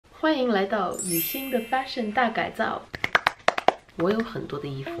欢迎来到雨欣的 fashion 大改造。我有很多的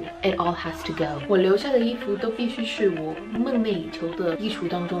衣服 ，it all has to go。我留下的衣服都必须是我梦寐以求的衣橱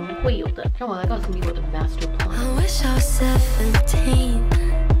当中会有的。让我来告诉你我的 master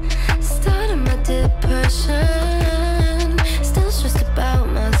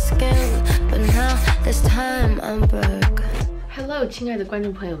亲爱的观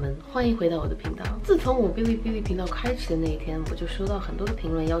众朋友们，欢迎回到我的频道。自从我哔哩哔哩频道开启的那一天，我就收到很多的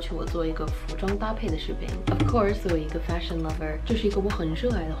评论，要求我做一个服装搭配的视频。Of course， 作为一个 fashion lover， 这是一个我很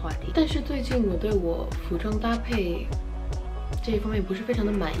热爱的话题。但是最近我对我服装搭配这一方面不是非常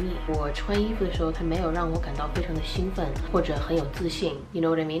的满意。我穿衣服的时候，它没有让我感到非常的兴奋或者很有自信。You know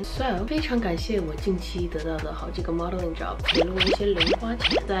what I mean? So， 非常感谢我近期得到的好几个 modeling job， 给了我一些零花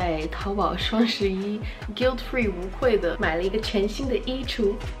钱，在淘宝双11 guilt free 无愧的买了一个全新的衣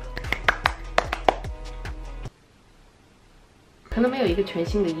橱。可能没有一个全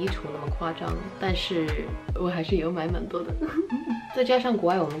新的衣橱那么夸张，但是我还是有买蛮多的。再加上国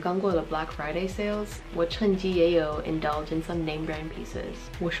外我们刚过了 Black Friday sales， 我趁机也有 indulge in some name brand pieces。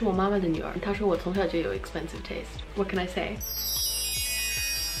我是我妈妈的女儿，她说我从小就有 expensive taste。What can I say?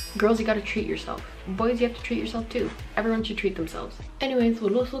 Girls, you gotta treat yourself. Boys, you have to treat yourself too. Everyone should treat themselves. Anyways， 我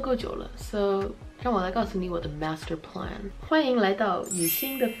啰嗦够久了 ，so 让我来告诉你我的 master plan。欢迎来到雨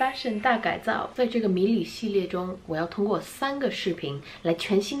欣的 fashion 大改造。在这个迷你系列中，我要通过3个视频来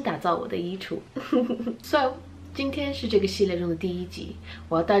全新打造我的衣橱。So， 今天是这个系列中的第1集，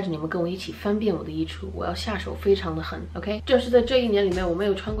我要带着你们跟我一起翻遍我的衣橱，我要下手非常的狠 ，OK？ 这是在这1年里面我没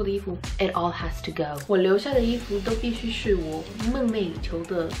有穿过的衣服 ，it all has to go。我留下的衣服都必须是我梦寐以求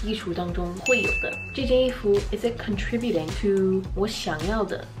的衣橱当中会有的。这件衣服 is it contributing to 我想要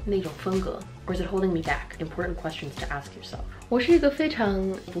的那种风格 ，or is it holding me back？ Important questions to ask yourself。我是一个非常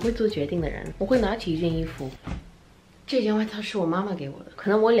不会做决定的人，我会拿起一件衣服。这件外套是我妈妈给我的，可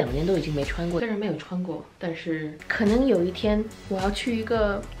能我2年都已经没穿过。虽然没有穿过，但是可能有一天我要去一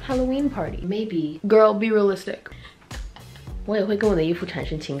个 Halloween party。Maybe girl be realistic。我也会跟我的衣服产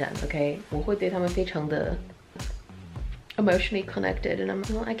生情感 ，OK？ 我会对他们非常的 emotionally connected， and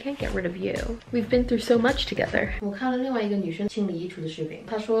well, I can't get rid of you. We've been through so much together. 我看了另外一个女生清理衣橱的视频，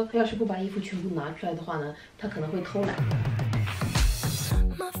她说要是不把衣服全部拿出来的话呢，她可能会偷懒。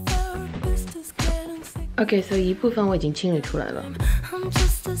OK， 所以一部分我已经清理出来了。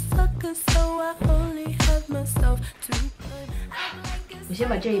我先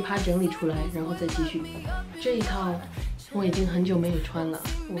把这一趴整理出来，然后再继续。这一套我已经很久没有穿了，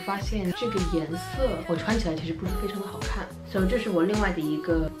我发现这个颜色我穿起来其实不是非常的好看。所以这是我另外的一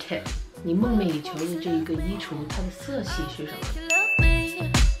个 tip， 你梦寐以求的这一个衣橱，它的色系是什么？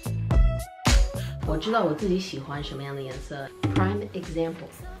我知道我自己喜欢什么样的颜色。Prime example。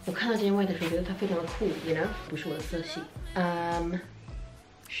我看到这件外套的时候，觉得它非常的酷 ，you know， 不是我的色系。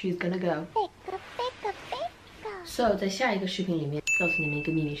She's gonna go. So， 在下一个视频里面，告诉你们一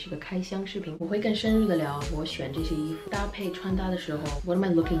个秘密，是个开箱视频。我会更深入的聊我选这些衣服搭配穿搭的时候 ，What am I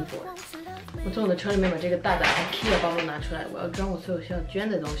looking for？ 我从我的车里面把这个大的 IKEA 包包拿出来，我要装我所有需要捐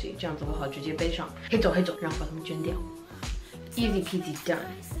的东西，这样子我好直接背上，黑走，然后把它们捐掉。Easy peasy done。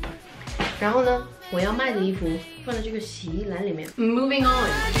然后呢，我要卖的衣服放在这个洗衣篮里面。Moving on。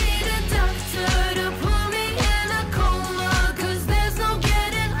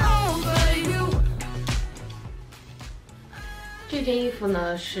这件衣服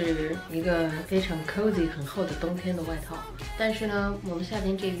呢是一个非常 cozy 很厚的冬天的外套，但是呢，我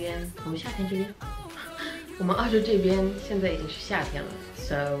们澳洲这边现在已经是夏天了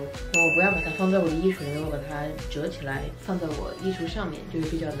 ，so 我不要把它放在我的衣橱里面，我把它折起来放在我衣橱上面，就是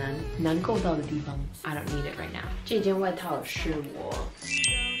比较难够到的地方。I don't need it right now。这件外套是我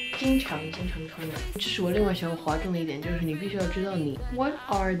经常穿的。这是我另外想要划重的一点，就是你必须要知道你 What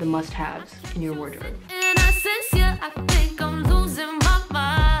are the must-haves in your wardrobe？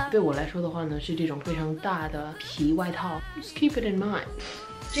 对我来说的话呢，是这种非常大的皮外套。Just keep it in mind。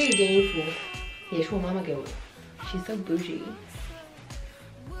这件衣服也是我妈妈给我的 ，She's so bougie。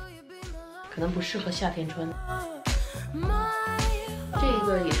可能不适合夏天穿。这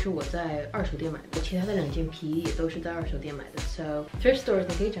个也是我在二手店买的，其他的2件皮衣也都是在二手店买的。So thrift stores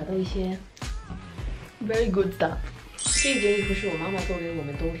你可以找到一些 very good stuff。这件衣服是我妈妈做给我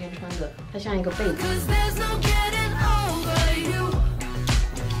们冬天穿的，它像一个被子。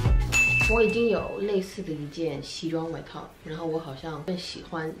我已经有类似的一件西装外套，然后我好像更喜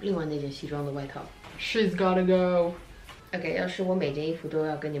欢另外那件西装的外套。She's gotta go. OK， 要是我每件衣服都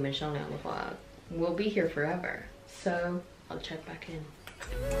要跟你们商量的话 ，We'll be here forever. So I'll check back in.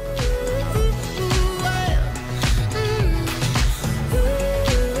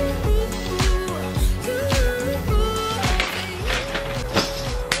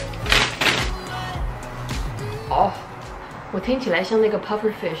 我听起来像那个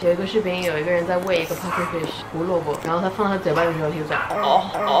puffer fish， 有一个视频，有一个人在喂一个 puffer fish 胡萝卜，然后他放到他嘴巴的时候，他就在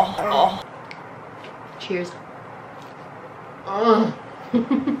Cheers。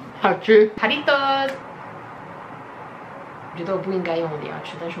好吃，哈利多。我觉得我不应该用我的牙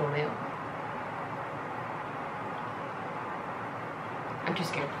齿，但是我没有。I'm too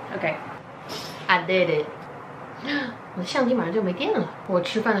scared. Okay, I did it. 我的相机马上就没电了。我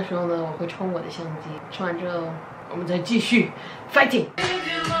吃饭的时候呢，我会充我的相机，充完之后我们再继续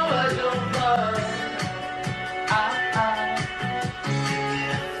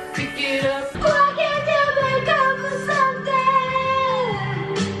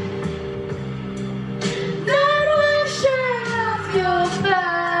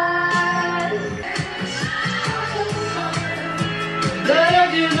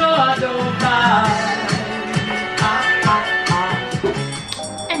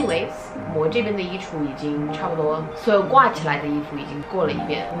我这边的衣橱已经差不多，所有挂起来的衣服已经过了一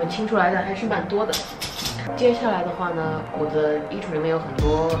遍，我们清出来的还是蛮多的。接下来的话呢，我的衣橱里面有很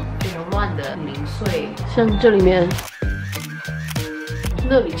多非常乱的零碎，像这里面，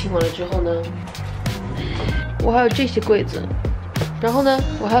那里清完了之后呢，我还有这些柜子，然后呢，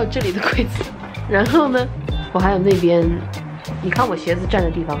我还有这里的柜子，然后呢，我还有那边，你看我鞋子站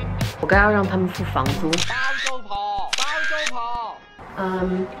的地方，我该要让他们付房租。包就跑，包就跑。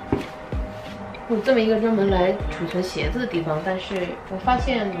有这么一个专门来储存鞋子的地方，但是我发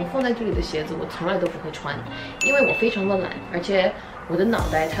现我放在这里的鞋子我从来都不会穿，因为我非常的懒，而且我的脑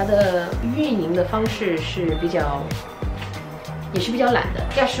袋它的运营的方式是比较懒的。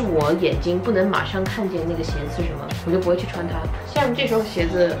要是我眼睛不能马上看见那个鞋子是什么，我就不会去穿它。像这双鞋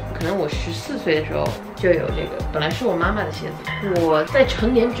子，可能我14岁的时候就有这个，本来是我妈妈的鞋子。我在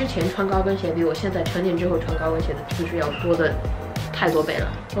成年之前穿高跟鞋，比我现在成年之后穿高跟鞋的次数要多的太多倍了。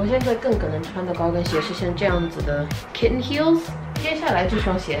我现在更可能穿的高跟鞋是像这样子的 kitten heels。接下来这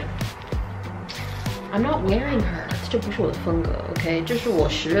双鞋 ，I'm not wearing her， 这不是我的风格。OK， 这是我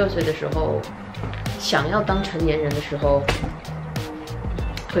16岁的时候想要当成年人的时候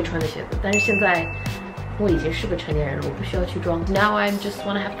会穿的鞋子，但是现在我已经是个成年人了，我不需要去装。Now I just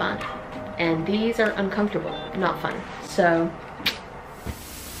wanna have fun, and these are uncomfortable, not fun. So.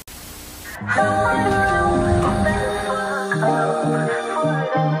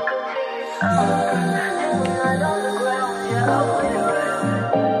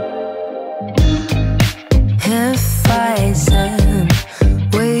 If I said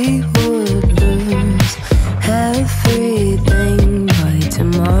we would lose everything by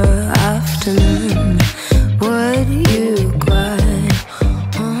tomorrow afternoon, would you cry?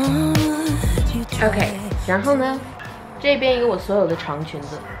 Would you try? OK， 然后呢，这边有我所有的长裙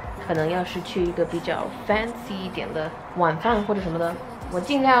子，可能要是去一个比较 fancy 一点的晚饭或者什么的，我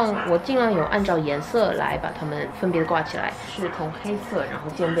尽量有按照颜色来把它们分别的挂起来，是从黑色然后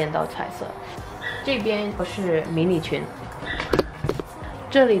渐变到彩色。这边是迷你裙，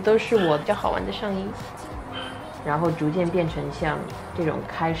这里都是我比较好玩的上衣，然后逐渐变成像这种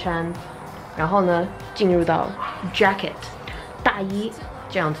开衫，然后呢进入到 jacket 大衣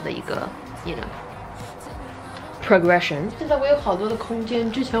这样子的一个progression。现在我有好多的空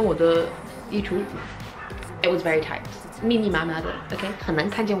间，之前我的衣橱 it was very tight， 密密麻麻的 ，OK， 很难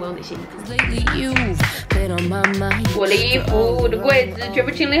看见我有哪些衣服。我的衣服，我的柜子全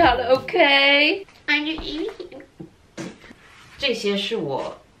部清理好了 ，OK。这些是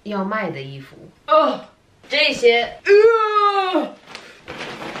我要卖的衣服，这些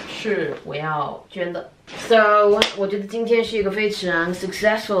是我要捐的。So， 我觉得今天是一个非常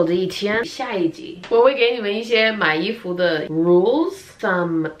successful 的一天。下一集我会给你们一些买衣服的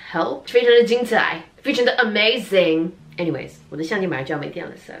rules，some help， 非常的精彩，非常的 amazing。Anyways， 我的相机马上就要没电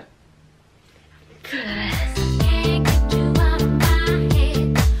了 ，so。